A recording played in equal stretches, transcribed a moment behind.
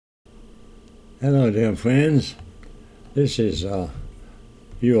Hello, dear friends. This is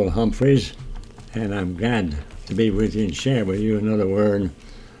Humphreys, and I'm glad to be with you and share with you another word.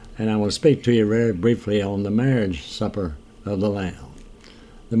 And I will speak to you very briefly on the marriage supper of the Lamb.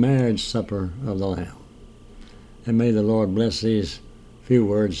 The marriage supper of the Lamb. And may the Lord bless these few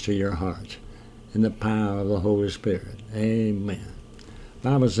words to your heart in the power of the Holy Spirit. Amen. The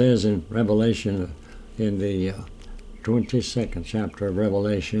Bible says in Revelation, in the 22nd chapter of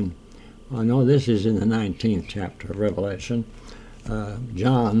Revelation, I know this is in the 19th chapter of Revelation.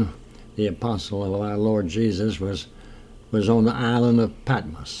 John, the apostle of our Lord Jesus, was on the island of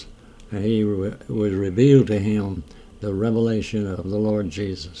Patmos, and he was revealed to him the revelation of the Lord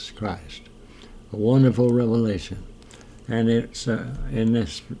Jesus Christ. A wonderful revelation. And it's in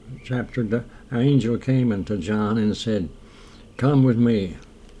this chapter, the angel came unto John and said, come with me,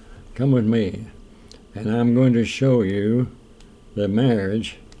 and I'm going to show you the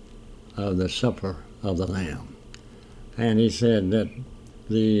marriage of the supper of the Lamb. And he said that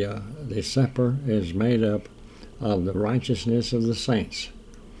the supper is made up of the righteousness of the saints,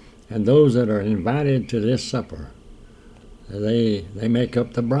 and those that are invited to this supper, they make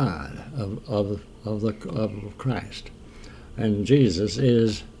up the bride of Christ, and Jesus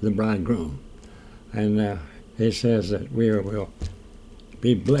is the bridegroom. And he says that we will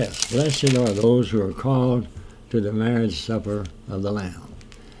be blessed. Blessed are those who are called to the marriage supper of the Lamb.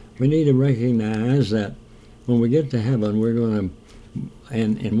 We need to recognize that when we get to heaven, we're going to,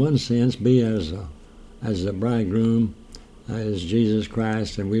 and in one sense, be as the bridegroom, as Jesus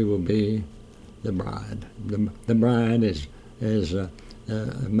Christ, and we will be the bride. The bride is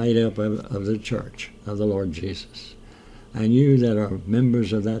made up of the church of the Lord Jesus. And you that are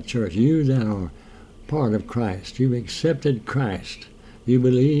members of that church, you that are part of Christ, you've accepted Christ, you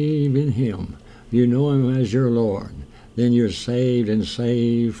believe in Him, you know Him as your Lord, then you're saved and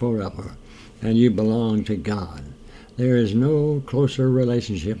saved forever, and you belong to God. There is no closer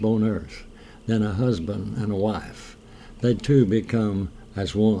relationship on earth than a husband and a wife. They two become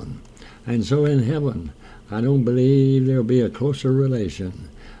as one. And so in heaven, I don't believe there'll be a closer relation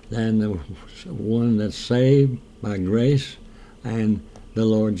than the one that's saved by grace and the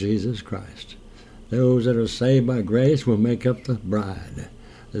Lord Jesus Christ. Those that are saved by grace will make up the bride.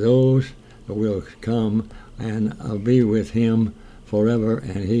 Those that will come and be with Him forever,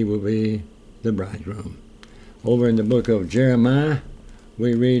 and He will be the bridegroom. Over in the book of Jeremiah,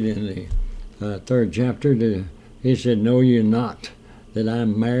 we read in the 3rd chapter, he said, know ye not that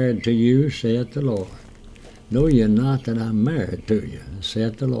I'm married to you, saith the Lord. Know ye not that I'm married to you,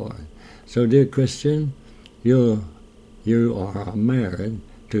 saith the Lord. So, dear Christian, you are married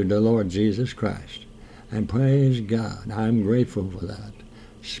to the Lord Jesus Christ. And praise God, I'm grateful for that.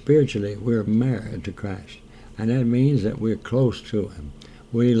 Spiritually, we're married to Christ. And that means that we're close to Him.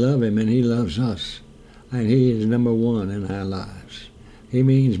 We love Him and He loves us. And He is number one in our lives. He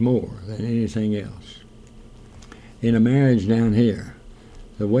means more than anything else. In a marriage down here,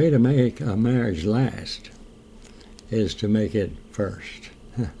 the way to make a marriage last is to make it first.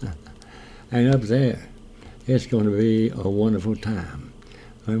 And up there, it's going to be a wonderful time.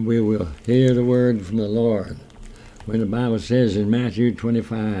 And we will hear the word from the Lord. When the Bible says in Matthew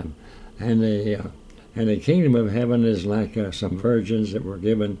 25, and the kingdom of heaven is like some virgins that were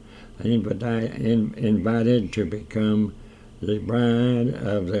given invited to become the bride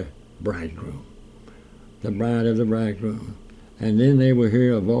of the bridegroom. The bride of the bridegroom. And then they will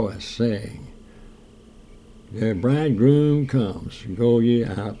hear a voice saying, the bridegroom comes, go ye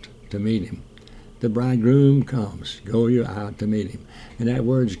out to meet him. The bridegroom comes, go you out to meet him. And that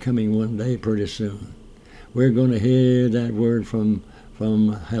word's coming one day pretty soon. We're going to hear that word from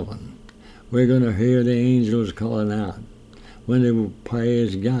heaven. We're going to hear the angels calling out. When they will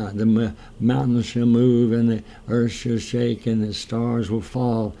praise God, the mountains shall move and the earth shall shake and the stars will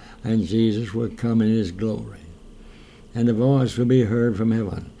fall and Jesus will come in His glory. And the voice will be heard from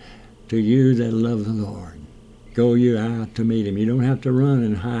heaven. To you that love the Lord, go you out to meet Him. You don't have to run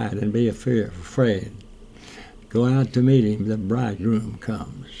and hide and be afraid. Go out to meet Him. The bridegroom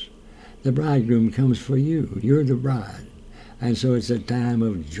comes. The bridegroom comes for you. You're the bride. And so it's a time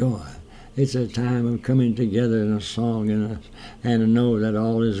of joy. It's a time of coming together in a song and to know that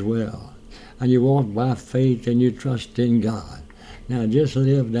all is well. And you walk by faith and you trust in God. Now just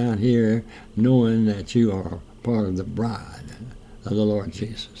live down here knowing that you are part of the bride of the Lord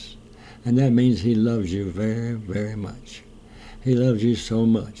Jesus. And that means He loves you very, very much. He loves you so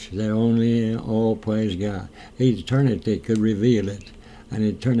much that only all praise God. Eternity could reveal it, and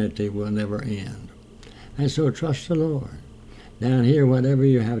eternity will never end. And so trust the Lord. Down here, whatever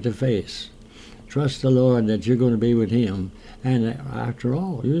you have to face, Trust the Lord that you're going to be with him. And after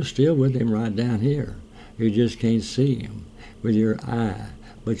all, you're still with him right down here. You just can't see him with your eye,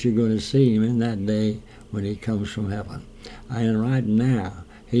 but you're going to see him in that day when he comes from heaven. And right now,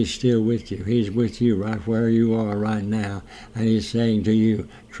 he's still with you. He's with you right where you are right now. And he's saying to you,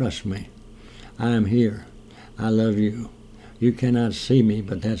 trust me. I am here. I love you. You cannot see me,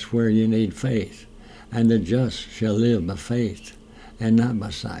 but that's where you need faith. And the just shall live by faith and not by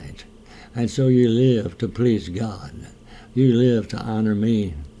sight. And so you live to please God. You live to honor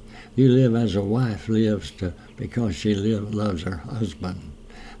me. You live as a wife lives because she loves her husband.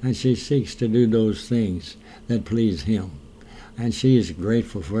 And she seeks to do those things that please him. And she is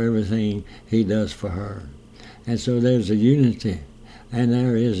grateful for everything he does for her. And so there's a unity, and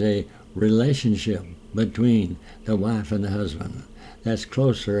there is a relationship between the wife and the husband that's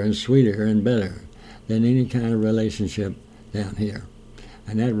closer and sweeter and better than any kind of relationship down here.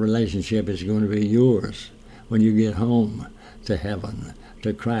 And that relationship is going to be yours when you get home to heaven,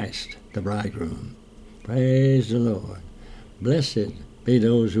 to Christ, the bridegroom. Praise the Lord. Blessed be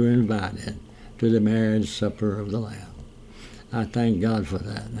those who are invited to the marriage supper of the Lamb. I thank God for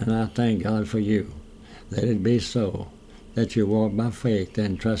that, and I thank God for you. Let it be so, that you walk by faith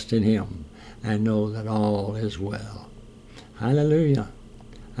and trust in him and know that all is well. Hallelujah.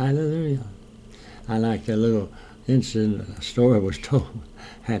 Hallelujah. I like the little incident, a story was told,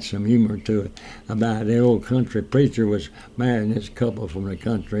 had some humor to it, about the old country preacher was marrying this couple from the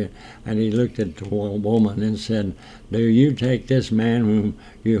country, and he looked at the woman and said, do you take this man whom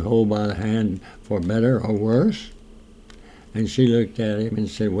you hold by the hand for better or worse? And she looked at him and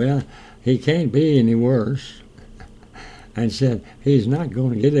said, well, he can't be any worse. And said, he's not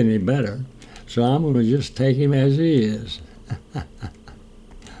going to get any better, so I'm going to just take him as he is.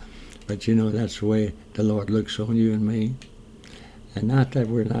 But you know, that's the way the Lord looks on you and me. And not that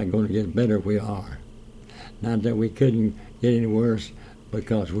we're not going to get better, we are. Not that we couldn't get any worse,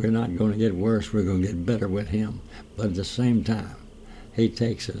 because we're not going to get worse, we're going to get better with him. But at the same time, he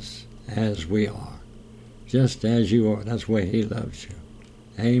takes us as we are, just as you are. That's the way he loves you.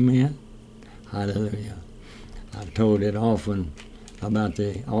 Amen. Hallelujah. I've told it often about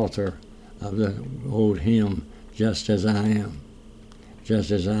the author of the old hymn, Just As I Am.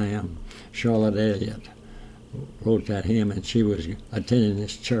 Just As I Am. Charlotte Elliott wrote that hymn, and she was attending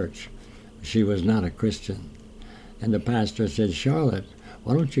this church. She was not a Christian. And the pastor said, Charlotte,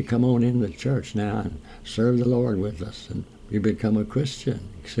 why don't you come on into the church now and serve the Lord with us, and you become a Christian,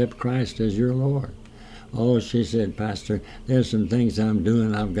 accept Christ as your Lord. Oh, she said, Pastor, there's some things I'm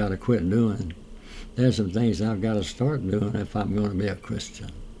doing I've got to quit doing. There's some things I've got to start doing if I'm going to be a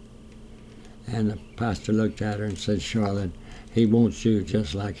Christian. And the pastor looked at her and said, Charlotte, he wants you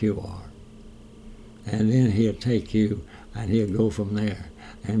just like you are. And then he'll take you and he'll go from there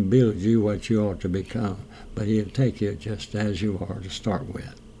and build you what you ought to become. But he'll take you just as you are to start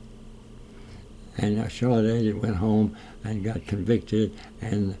with. And Charlotte Elliott went home and got convicted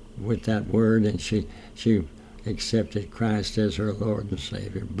and with that word, and she accepted Christ as her Lord and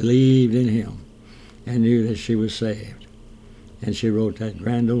Savior, believed in him, and knew that she was saved. And she wrote that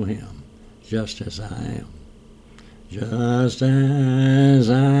grand old hymn, Just As I Am. Just as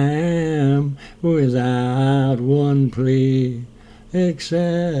I am, without one plea,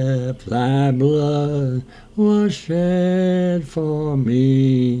 except thy blood was shed for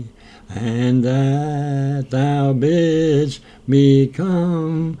me, and that thou bidst me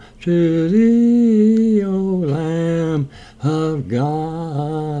come to thee, O Lamb of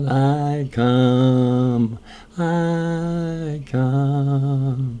God, I come, I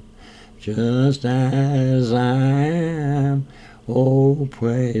come. Just as I am, oh,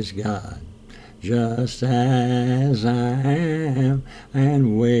 praise God, just as I am,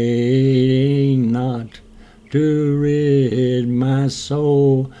 and waiting not to rid my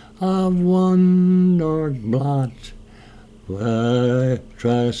soul of one dark blot, but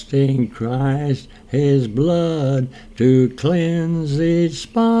trusting Christ, his blood, to cleanse each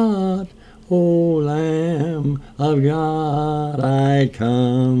spot. O Lamb of God, I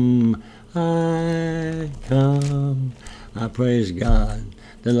come, I come. I praise God.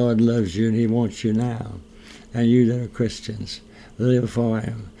 The Lord loves you and he wants you now. And you that are Christians, live for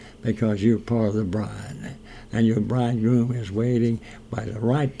him, because you're part of the bride. And your bridegroom is waiting by the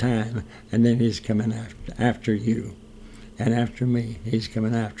right time, and then he's coming after you. And after me, he's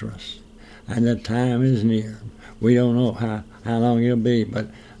coming after us. And the time is near. We don't know how long it'll be, but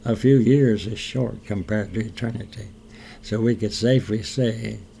a few years is short compared to eternity. So we could safely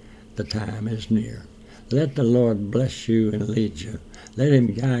say the time is near. Let the Lord bless you and lead you. Let him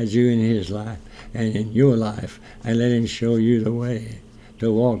guide you in his life and in your life, and let him show you the way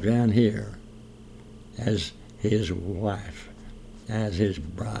to walk down here as his wife, as his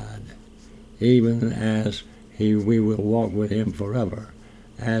bride, even as we will walk with him forever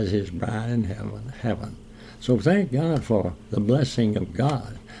as his bride in heaven. So thank God for the blessing of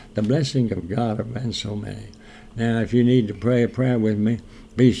God. The blessing of God have been so many. Now, if you need to pray a prayer with me,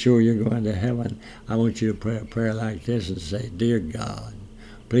 be sure you're going to heaven. I want you to pray a prayer like this and say, Dear God,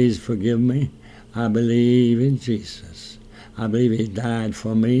 please forgive me. I believe in Jesus. I believe he died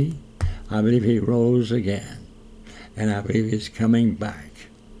for me. I believe he rose again. And I believe he's coming back.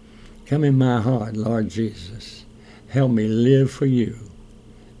 Come in my heart, Lord Jesus. Help me live for you.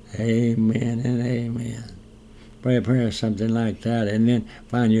 Amen and amen. Pray a prayer something like that, and then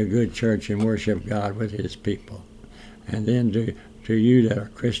find you a good church and worship God with his people. And then to you that are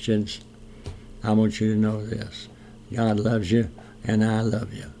Christians, I want you to know this. God loves you, and I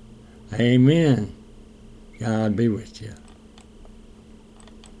love you. Amen. God be with you.